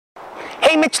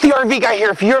Hey, Mitch the RV guy here.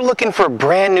 If you're looking for a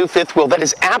brand new fifth wheel that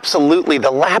is absolutely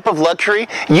the lap of luxury,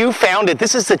 you found it.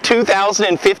 This is the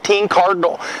 2015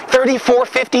 Cardinal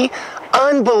 3450.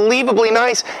 Unbelievably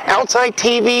nice. Outside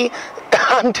TV.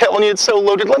 I'm telling you, it's so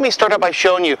loaded. Let me start out by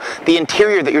showing you the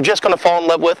interior that you're just going to fall in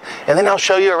love with, and then I'll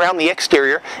show you around the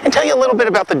exterior and tell you a little bit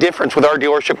about the difference with our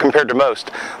dealership compared to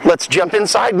most. Let's jump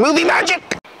inside. Movie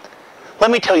magic! Let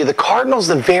me tell you, the Cardinal's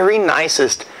the very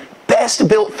nicest, best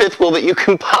built fifth wheel that you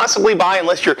can possibly buy,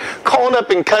 unless you're calling up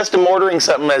and custom ordering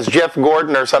something as Jeff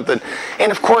Gordon or something.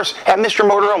 And of course, at Mr.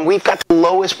 Motorhome, we've got the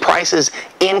lowest prices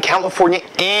in California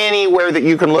anywhere that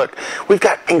you can look. We've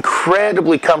got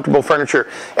incredibly comfortable furniture,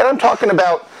 and I'm talking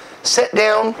about sit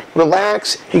down,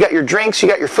 relax, you got your drinks, you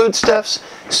got your foodstuffs,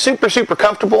 super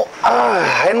comfortable.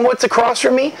 And what's across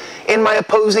from me in my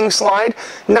opposing slide?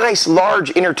 Nice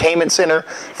large entertainment center,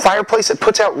 fireplace that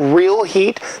puts out real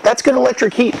heat. That's good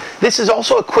electric heat. This is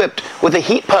also equipped with a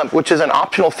heat pump, which is an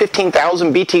optional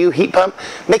 15,000 BTU heat pump.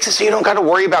 Makes it so you don't got to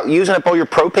worry about using up all your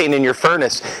propane in your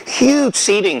furnace. Huge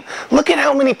seating. Look at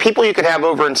how many people you could have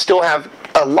over and still have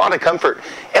a lot of comfort.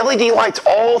 LED lights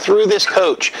all through this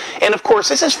coach. And of course,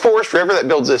 this is Forest River that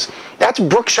builds this. That's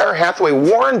Berkshire Hathaway,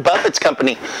 Warren Buffett's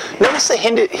company. Notice the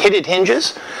hitted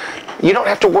hinges. You don't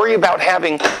have to worry about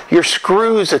having your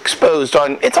screws exposed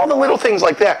on. It's all the little things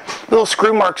like that. Little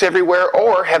screw marks everywhere,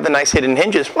 or have the nice hidden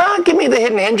hinges. Well, give me the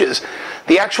hidden hinges.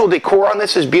 The actual decor on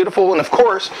this is beautiful, and of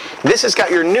course, this has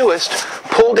got your newest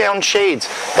pull-down shades.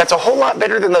 That's a whole lot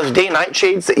better than those day-night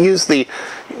shades that use the,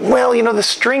 well, you know, the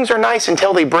strings are nice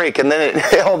until they break, and then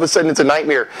all of a sudden it's a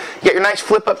nightmare. You got your nice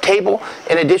flip-up table,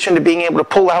 in addition to being able to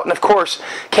pull out, and of course,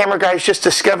 camera guys just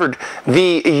discovered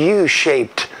the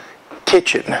U-shaped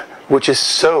kitchen, which is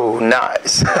so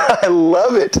nice. I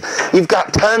love it. You've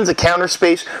got tons of counter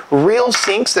space, real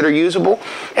sinks that are usable,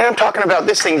 and I'm talking about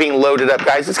this thing being loaded up,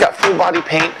 guys. It's got full body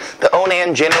paint, the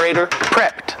Onan generator,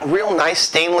 prepped. Real nice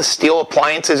stainless steel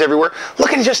appliances everywhere.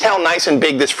 Look at just how nice and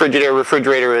big this Frigidaire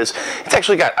refrigerator is. It's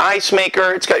actually got ice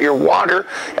maker, it's got your water.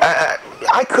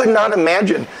 I could not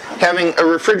imagine having a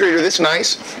refrigerator this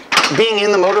nice being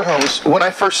in the motorhomes when I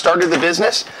first started the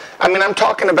business. I mean, I'm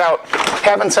talking about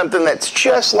having something that's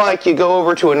just like you go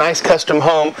over to a nice custom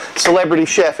home, celebrity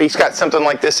chef, he's got something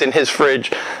like this in his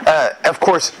fridge. Of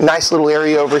course, nice little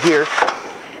area over here,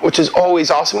 which is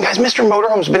always awesome. Guys, Mr.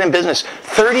 Motorhome's been in business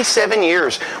 37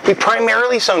 years. We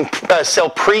primarily sell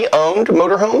pre-owned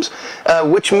motorhomes,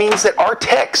 which means that our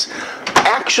techs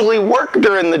actually work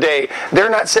during the day. They're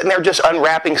not sitting there just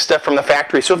unwrapping stuff from the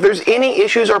factory. So if there's any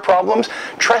issues or problems,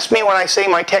 trust me when I say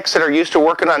my techs that are used to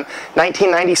working on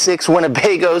 1996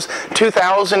 Winnebagos,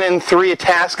 2003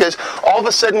 Itascas, all of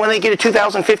a sudden when they get a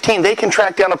 2015, they can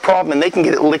track down a problem and they can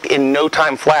get it licked in no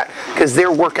time flat, because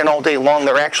they're working all day long.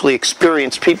 They're actually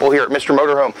experienced people here at Mr.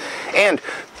 Motorhome. And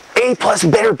A+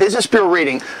 Better Business Bureau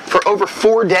rating for over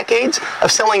 4 decades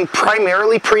of selling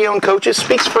primarily pre-owned coaches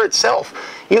speaks for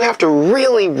itself. You have to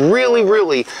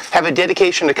really have a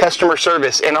dedication to customer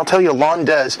service, and I'll tell you, Lon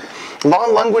does.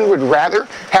 Lon Lundgren would rather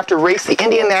have to race the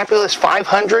Indianapolis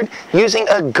 500 using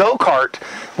a go-kart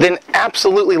than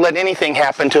absolutely let anything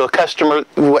happen to a customer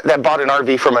that bought an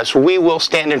RV from us. We will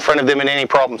stand in front of them in any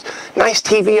problems. Nice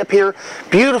TV up here,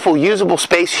 beautiful usable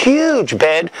space, huge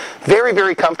bed,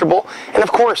 very comfortable. And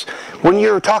of course, when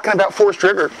you're talking about Forest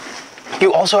River,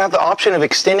 you also have the option of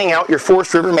extending out your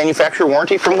Forest River manufacturer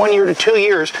warranty from 1 year to 2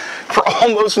 years for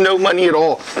almost no money at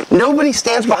all. Nobody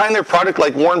stands behind their product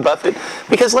like Warren Buffett,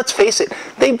 because let's face it,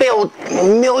 they build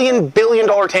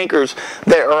billion-dollar tankers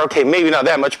that are, okay, maybe not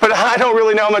that much, but I don't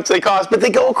really know how much they cost, but they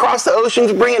go across the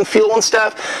oceans bringing fuel and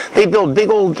stuff. They build big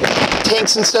old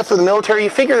tanks and stuff for the military. You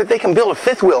figure that they can build a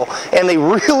fifth wheel, and they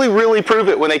really prove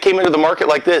it when they came into the market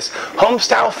like this. Home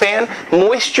style fan,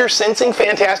 moisture sensing,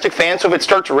 fantastic fan, so if it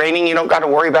starts raining, you don't got to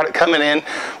worry about it coming in.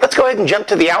 Let's go ahead and jump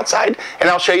to the outside, and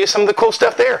I'll show you some of the cool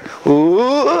stuff there.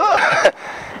 Ooh.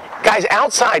 Guys,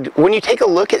 outside, when you take a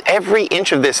look at every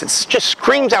inch of this, it just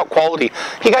screams out quality.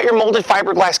 You got your molded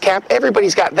fiberglass cap.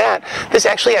 Everybody's got that. This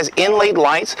actually has inlaid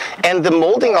lights, and the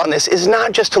molding on this is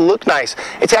not just to look nice.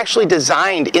 It's actually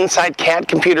designed inside CAD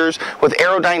computers with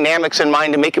aerodynamics in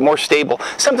mind to make it more stable.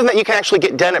 Something that you can actually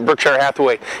get done at Berkshire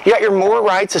Hathaway. You got your more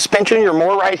ride suspension, your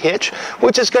more ride hitch,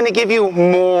 which is going to give you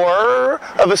more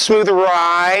of a smooth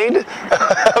ride.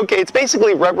 Okay, it's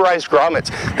basically rubberized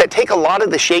grommets that take a lot of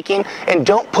the shaking and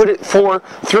don't put it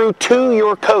through to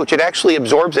your coach. It actually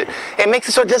absorbs it and makes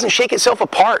it so it doesn't shake itself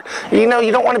apart. You know,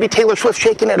 you don't want to be Taylor Swift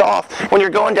shaking it off when you're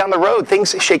going down the road.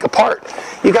 Things shake apart.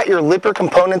 You got your Lipper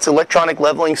Components electronic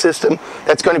leveling system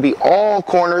that's going to be all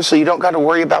corners, so you don't got to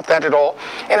worry about that at all.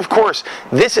 And of course,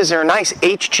 this is their nice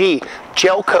HG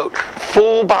gel coat,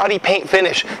 full body paint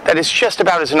finish that is just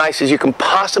about as nice as you can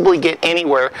possibly get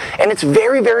anywhere, and it's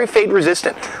very, very fade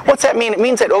resistant. What's that mean? It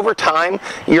means that over time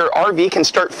your RV can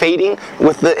start fading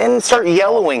and start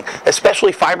yellowing,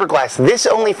 especially fiberglass. This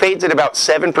only fades at about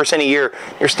 7% a year.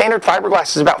 Your standard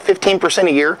fiberglass is about 15%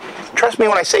 a year. Trust me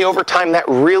when I say over time, that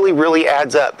really, really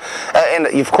adds up. And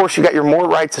of course, you got your more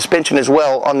ride suspension as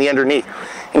well on the underneath.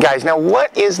 And guys, now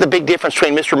what is the big difference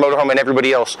between Mr. Motorhome and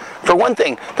everybody else? For one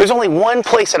thing, there's only one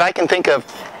place that I can think of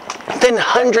within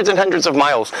hundreds and hundreds of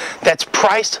miles that's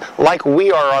priced like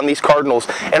we are on these Cardinals,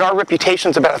 and our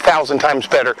reputation's about 1,000 times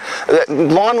better.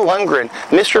 Lon Lundgren,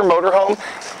 Mr. Motorhome,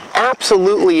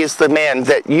 absolutely is the man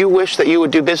that you wish that you would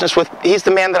do business with. He's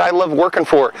the man that I love working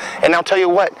for. And I'll tell you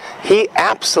what, he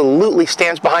absolutely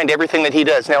stands behind everything that he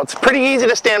does. Now, it's pretty easy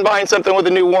to stand behind something with a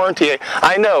new warranty,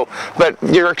 I know, but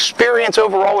your experience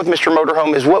overall with Mr.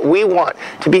 Motorhome is what we want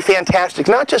to be fantastic,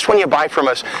 not just when you buy from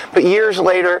us, but years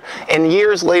later and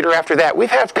years later after that. We've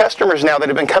had customers now that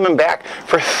have been coming back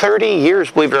for 30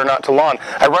 years, believe it or not, to Lon.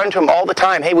 I run to them all the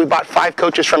time. Hey, we bought 5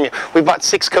 coaches from you. We bought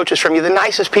 6 coaches from you. The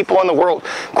nicest people in the world.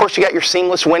 Of course, you got your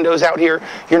seamless windows out here,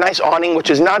 your nice awning,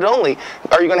 which is not only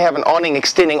are you going to have an awning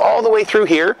extending all the way through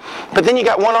here, but then you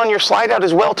got one on your slide out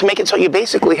as well to make it so you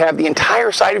basically have the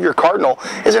entire side of your Cardinal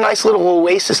is a nice little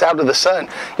oasis out of the sun.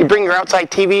 You bring your outside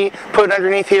TV, put it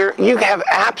underneath here, you have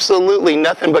absolutely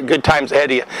nothing but good times ahead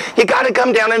of you. You got to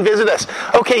come down and visit us.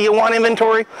 Okay, you want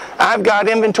inventory? I've got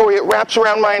inventory. It wraps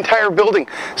around my entire building.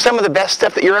 Some of the best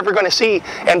stuff that you're ever going to see,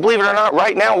 and believe it or not,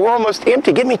 right now we're almost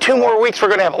empty. Give me 2 more weeks, we're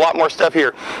going to have a lot more stuff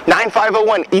here.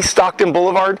 9501 East Stockton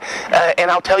Boulevard,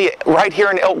 and I'll tell you, right here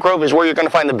in Elk Grove is where you're going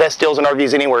to find the best deals in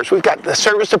RVs anywhere. So we've got the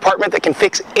service department that can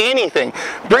fix anything.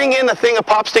 Bring in a thing of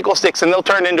popsicle sticks and they'll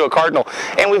turn into a Cardinal.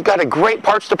 And we've got a great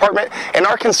parts department, and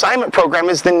our consignment program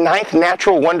is the 9th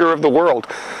natural wonder of the world.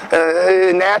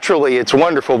 Naturally, it's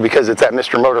wonderful because it's at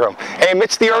Mr. Motorhome. Hey,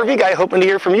 Mitch the RV guy, hoping to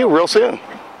hear from you real soon.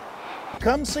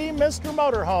 Come see Mr.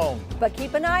 Motorhome. But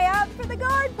keep an eye out for the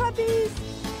guard puppies.